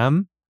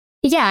Instagram.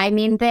 Yeah, I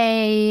mean,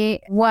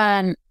 they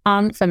weren't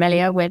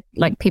unfamiliar with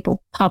like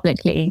people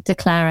publicly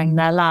declaring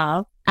their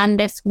love. And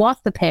this was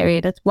the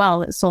period as well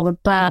that saw the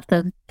birth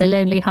of the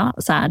Lonely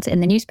Hearts ad in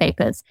the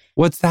newspapers.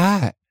 What's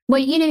that? Well,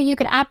 you know, you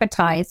could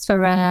advertise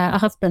for a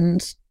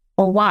husband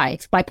or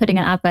wife by putting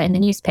an advert in the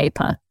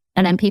newspaper,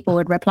 and then people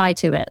would reply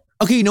to it.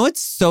 Okay, you know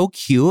what's so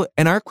cute?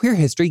 In our Queer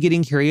History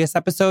Getting Curious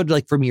episode,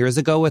 like from years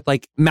ago with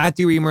like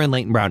Matthew Reamer and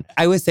Leighton Brown,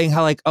 I was saying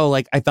how like, oh,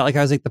 like I felt like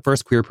I was like the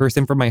first queer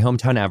person from my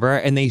hometown ever.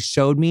 And they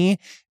showed me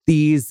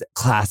these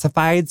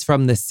classifieds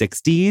from the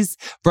 60s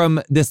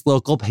from this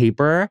local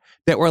paper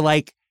that were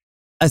like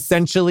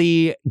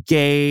essentially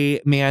gay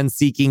man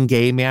seeking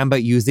gay man,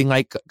 but using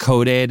like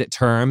coded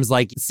terms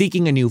like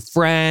seeking a new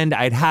friend.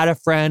 I'd had a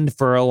friend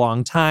for a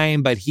long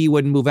time, but he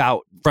wouldn't move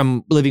out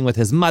from living with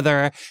his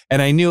mother.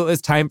 And I knew it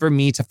was time for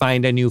me to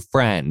find a new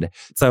friend.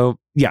 So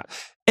yeah.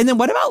 And then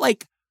what about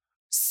like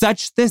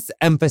such this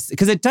emphasis?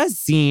 Because it does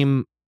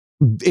seem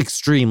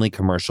extremely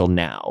commercial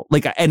now.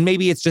 Like, and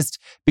maybe it's just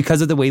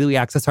because of the way that we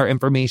access our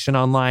information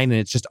online and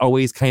it's just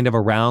always kind of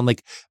around.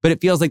 Like, but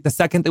it feels like the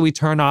second that we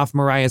turn off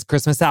Mariah's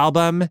Christmas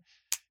album,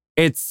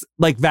 it's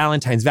like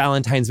Valentine's.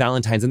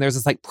 And there's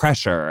this like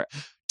pressure.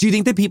 Do you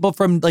think that people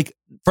from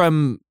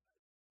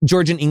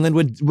Georgian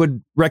England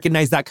would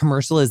recognize that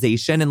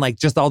commercialization and like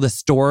just all the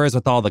stores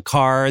with all the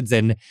cards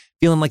and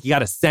feeling like you got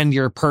to send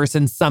your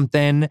person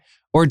something?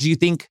 Or do you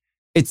think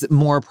it's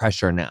more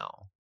pressure now?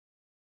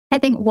 I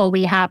think what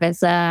we have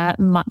is a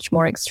much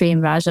more extreme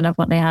version of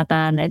what they had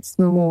then. It's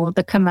more,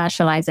 the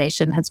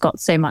commercialization has got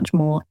so much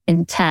more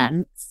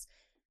intense.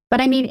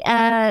 But I mean,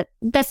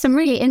 there's some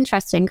really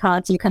interesting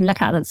cards you can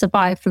look at that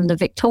survived from the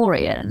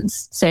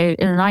Victorians. So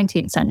in the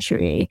 19th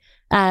century,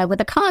 with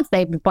the cards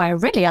they would buy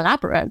really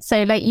elaborate.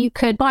 So like you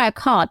could buy a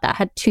card that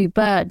had two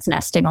birds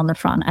nesting on the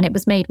front and it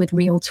was made with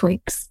real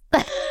twigs.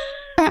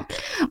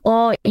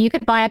 Or you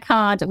could buy a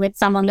card with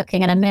someone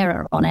looking in a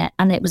mirror on it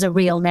and it was a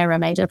real mirror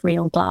made of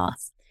real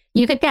glass.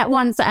 You could get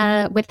ones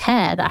with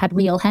hair that had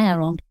real hair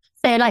on.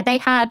 So like they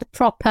had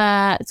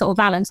proper sort of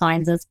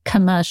Valentines as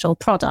commercial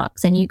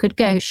products and you could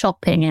go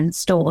shopping in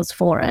stores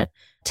for it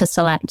to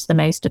select the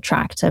most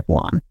attractive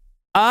one.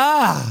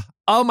 Oh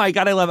my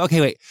God, I love it. Okay,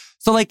 wait.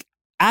 So like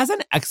as an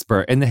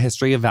expert in the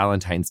history of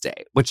Valentine's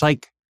Day, which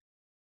like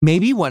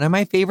maybe one of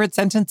my favorite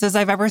sentences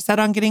I've ever said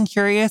on Getting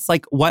Curious,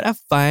 like what a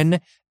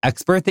fun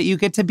expert that you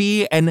get to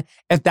be. And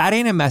if that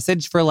ain't a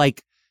message for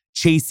like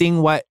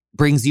chasing what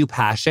brings you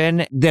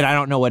passion, then I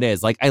don't know what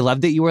is. Like, I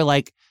love that you were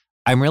like,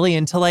 I'm really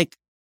into like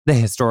the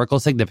historical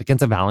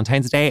significance of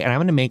Valentine's Day and I'm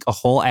going to make a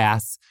whole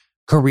ass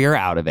career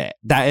out of it.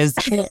 That is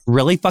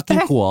really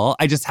fucking cool.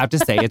 I just have to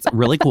say it's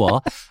really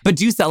cool. But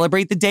do you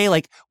celebrate the day?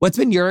 Like, what's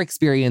been your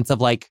experience of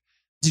like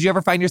Did you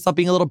ever find yourself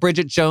being a little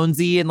Bridget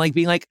Jonesy and like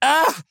being like,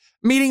 I'm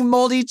eating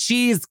moldy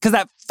cheese because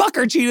that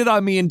fucker cheated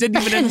on me and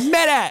didn't even admit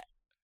it?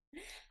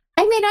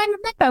 I mean, I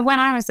remember when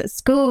I was at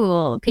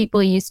school,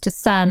 people used to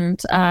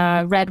send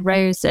red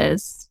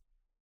roses.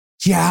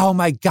 Yeah, oh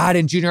my God.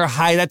 In junior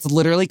high, that's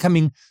literally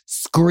coming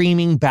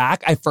screaming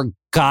back. I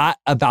forgot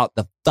about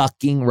the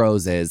fucking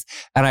roses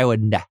and I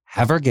would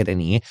never get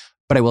any.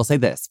 But I will say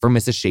this for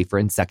Mrs. Schaefer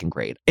in second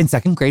grade. In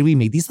second grade, we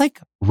made these like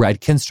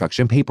red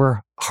construction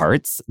paper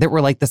hearts that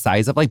were like the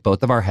size of like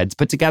both of our heads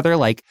put together,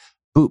 like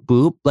boop,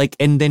 boop. Like,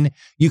 and then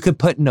you could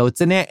put notes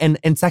in it. And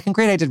in second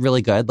grade, I did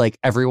really good. Like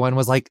everyone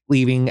was like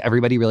leaving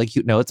everybody really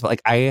cute notes. But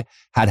like I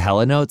had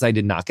hella notes. I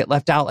did not get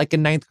left out like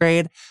in ninth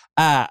grade.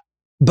 But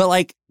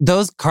like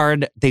those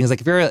card things,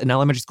 like if you're an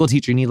elementary school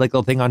teacher, you need like a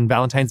little thing on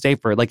Valentine's Day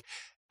for like,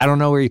 I don't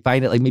know where you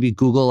find it. Like maybe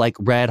Google like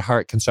red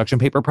heart construction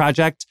paper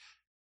project.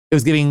 It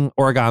was giving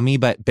origami,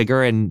 but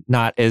bigger and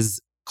not as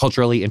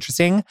culturally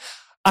interesting.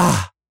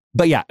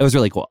 But yeah, it was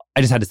really cool. I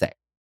just had to say.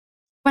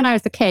 When I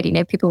was a kid,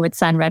 people would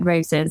send red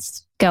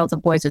roses. Girls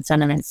and boys would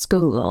send them in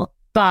school.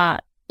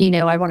 But,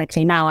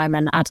 ironically, now I'm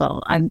an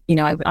adult. I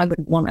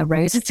wouldn't want a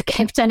rose as a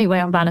gift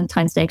anyway on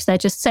Valentine's Day because they're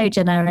just so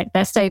generic.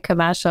 They're so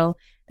commercial.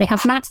 They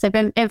have massive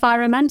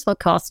environmental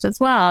cost as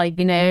well.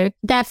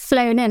 They're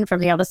flown in from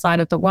the other side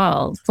of the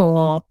world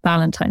for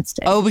Valentine's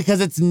Day. Oh,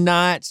 because it's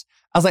not...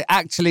 I was like,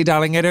 actually,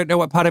 darling, I don't know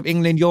what part of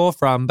England you're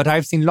from, but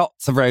I've seen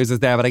lots of roses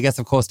there. But I guess,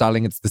 of course,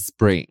 darling, it's the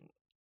spring.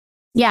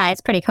 Yeah, it's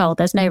pretty cold.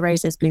 There's no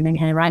roses blooming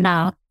here right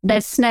now.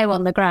 There's snow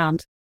on the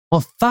ground.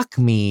 Well, fuck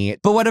me.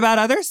 But what about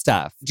other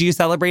stuff? Do you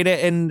celebrate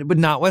it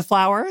not with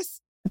flowers?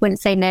 I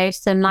wouldn't say no to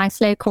some nice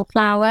local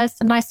flowers.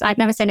 I'd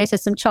never say no to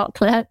some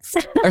chocolates.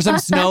 Or some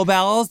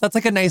snowbells. That's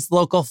like a nice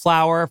local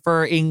flower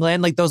for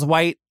England, like those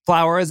white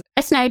flowers.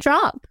 A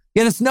snowdrop.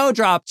 Yeah, the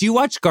snowdrop. Do you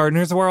watch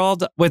Gardener's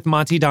World with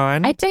Monty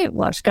Don? I don't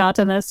watch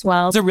Gardener's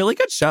World. It's a really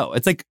good show.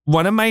 It's like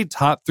one of my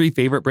top 3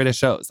 favorite British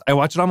shows. I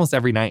watch it almost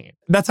every night.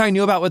 That's how I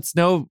knew about what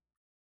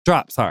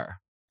snowdrops are.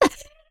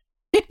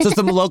 So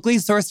some locally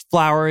sourced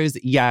flowers,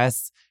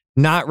 yes.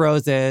 Not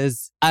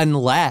roses,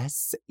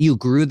 unless you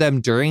grew them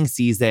during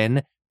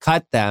season,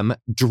 cut them,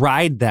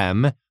 dried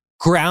them,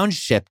 ground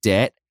shipped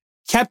it,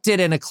 kept it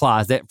in a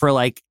closet for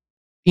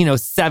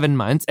 7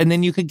 months, and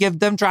then you could give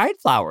them dried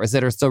flowers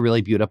that are still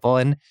really beautiful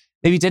and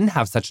maybe didn't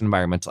have such an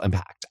environmental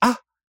impact.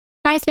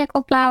 Nice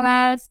little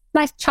flowers,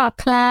 nice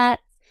chocolate.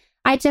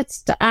 I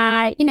just,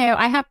 I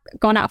have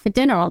gone out for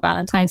dinner on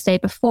Valentine's Day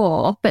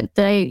before, but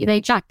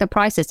they jacked the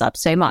prices up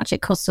so much.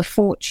 It costs a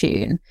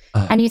fortune.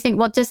 And you think,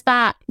 what does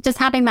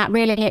having that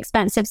really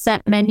expensive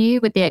set menu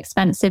with the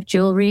expensive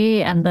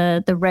jewelry and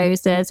the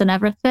roses and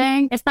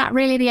everything, is that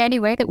really the only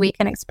way that we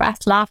can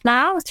express love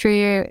now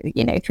through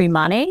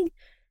money?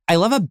 I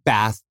love a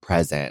bath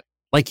present.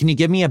 Like, can you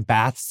give me a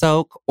bath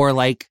soak or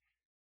like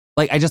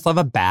I just love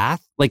a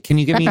bath. Like, can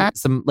you give me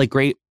some like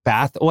great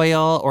bath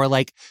oil or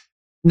like,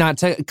 not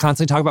to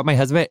constantly talk about my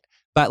husband,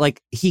 but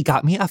he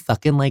got me a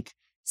fucking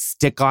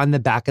stick on the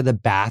back of the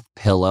bath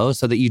pillow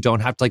so that you don't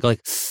have to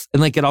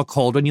get all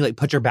cold when you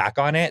put your back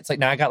on it. It's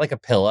now I got a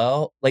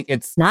pillow.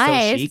 It's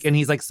nice. So chic and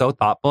he's so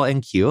thoughtful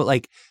and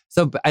cute.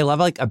 So I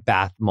love a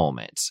bath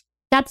moment.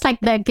 That's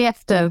the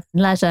gift of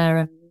leisure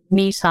and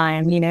me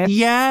time,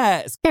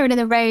 Yes. Get rid of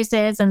the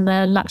roses and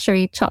the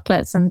luxury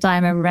chocolates and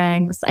diamond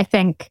rings. I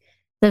think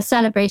the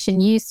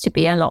celebration used to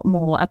be a lot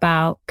more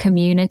about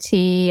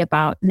community,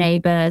 about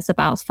neighbors,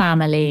 about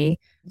family,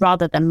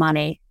 rather than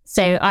money.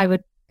 So I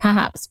would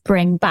perhaps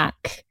bring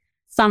back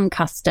some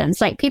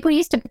customs. People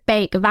used to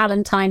bake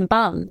Valentine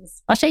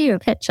buns. I'll show you a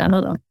picture.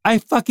 Hold on. I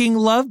fucking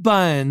love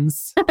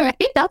buns. Who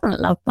doesn't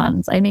love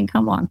buns? I mean,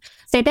 come on.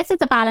 So this is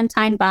a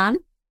Valentine bun.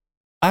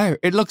 Oh,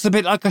 it looks a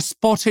bit like a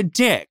spotted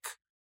dick.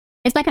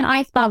 It's like an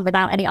ice bun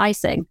without any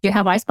icing. Do you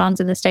have ice buns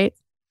in the States?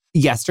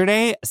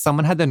 Yesterday,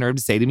 someone had the nerve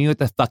to say to me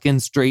with a fucking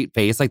straight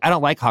face, I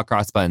don't like hot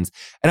cross buns.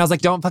 And I was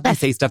like, don't fucking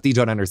say stuff that you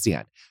don't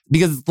understand.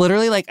 Because it's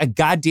literally a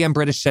goddamn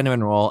British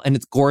cinnamon roll and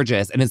it's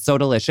gorgeous and it's so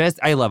delicious.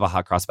 I love a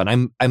hot cross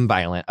bun. I'm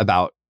violent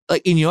about,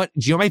 you know what?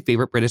 Do you know what my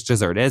favorite British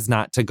dessert is?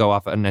 Not to go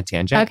off on a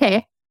tangent.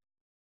 Okay.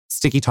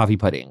 Sticky toffee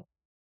pudding.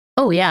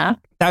 Oh, yeah.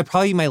 That would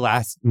probably be my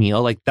last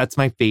meal. That's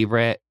my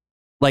favorite.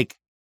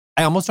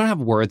 I almost don't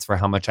have words for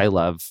how much I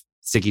love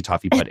sticky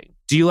toffee pudding.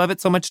 Do you love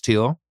it so much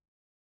too?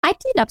 I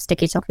do love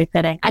sticky toffee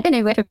pudding. I don't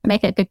know where to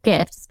make it a good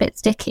gift. It's a bit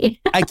sticky.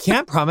 I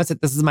can't promise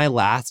that this is my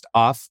last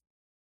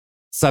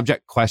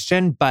off-subject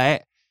question,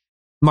 but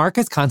Mark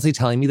is constantly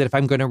telling me that if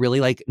I'm going to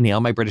really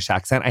nail my British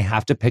accent, I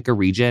have to pick a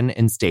region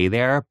and stay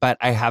there. But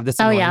I have this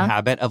annoying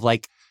habit of I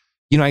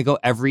go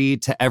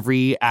to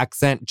every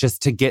accent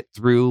just to get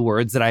through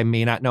words that I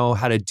may not know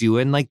how to do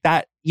in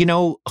that,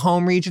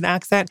 home region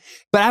accent.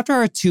 But after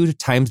our 2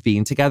 times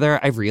being together,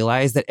 I've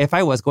realized that if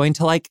I was going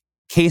to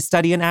case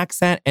study an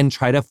accent and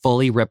try to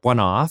fully rip one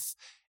off,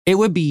 it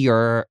would be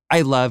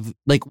I love,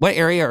 what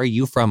area are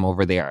you from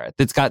over there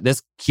that's got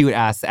this cute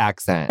ass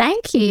accent?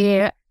 Thank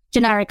you.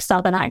 Generic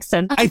Southern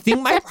accent. I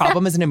think my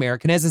problem as an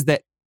American is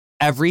that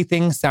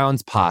everything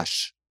sounds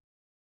posh.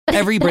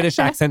 Every British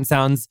accent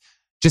sounds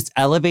just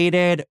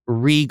elevated,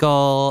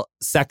 regal,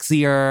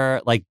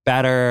 sexier, like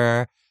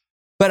better.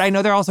 But I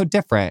know they're also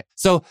different.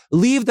 So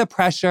leave the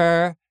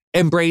pressure,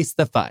 embrace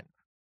the fun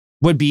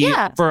would be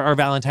for our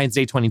Valentine's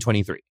Day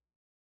 2023.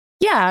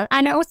 Yeah.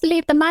 And also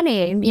leave the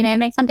money,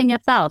 make something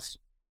yourself.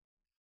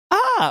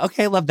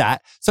 Okay. Love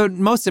that. So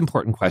most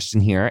important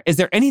question here. Is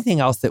there anything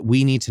else that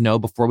we need to know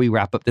before we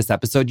wrap up this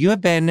episode? You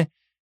have been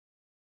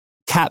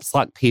caps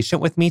lock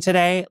patient with me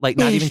today. Like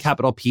not even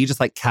capital P, just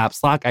like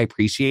caps lock. I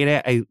appreciate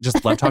it. I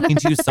just love talking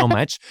to you so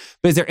much.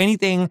 But is there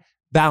anything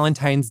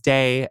Valentine's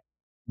Day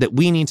that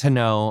we need to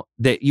know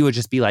that you would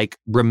just be like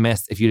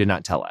remiss if you did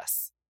not tell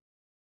us?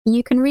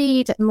 You can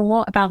read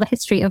more about the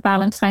history of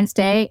Valentine's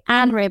Day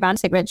and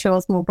romantic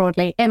rituals more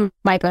broadly in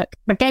my book,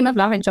 The Game of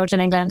Love in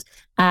Georgian England,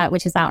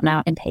 which is out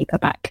now in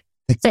paperback.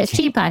 So it's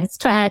cheaper. It's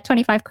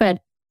 25 quid.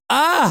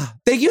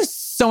 Thank you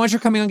so much for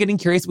coming on Getting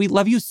Curious. We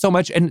love you so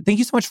much. And thank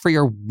you so much for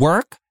your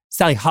work,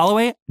 Sally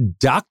Holloway,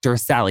 Dr.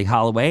 Sally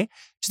Holloway.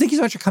 Just thank you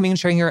so much for coming and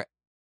sharing your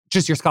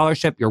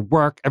scholarship, your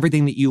work,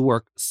 everything that you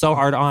work so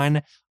hard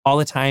on all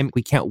the time.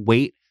 We can't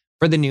wait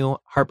for the new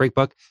Heartbreak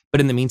book.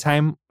 But in the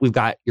meantime, we've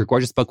got your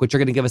gorgeous book, which you're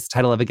going to give us the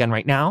title of again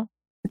right now.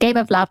 The Game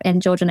of Love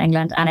in Georgian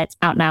England, and it's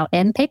out now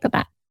in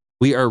paperback.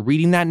 We are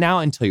reading that now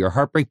until your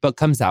Heartbreak book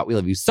comes out. We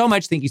love you so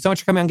much. Thank you so much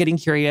for coming on Getting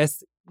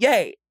Curious.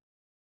 Yay.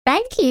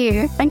 Thank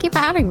you. Thank you for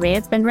having me.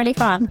 It's been really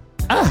fun.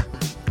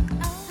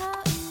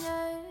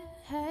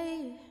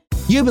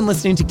 You've been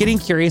listening to Getting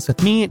Curious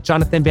with me,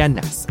 Jonathan Van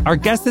Ness. Our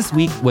guest this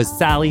week was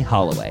Sally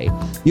Holloway.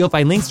 You'll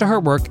find links to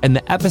her work in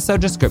the episode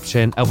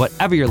description of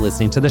whatever you're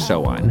listening to the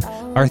show on.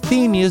 Our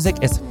theme music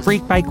is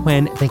Freak by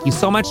Quinn. Thank you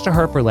so much to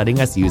her for letting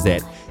us use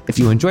it. If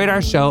you enjoyed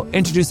our show,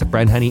 introduce a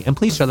friend, honey, and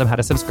please show them how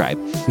to subscribe,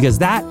 because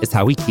that is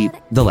how we keep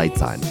the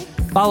lights on.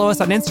 Follow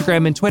us on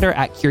Instagram and Twitter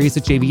at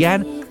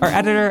CuriousWithJVN. Our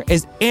editor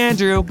is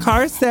Andrew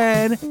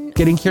Carson.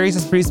 Getting Curious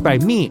is produced by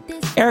me,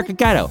 Erica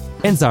Gatto,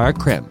 and Zara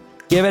Krim.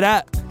 Give it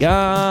up.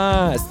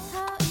 Yes.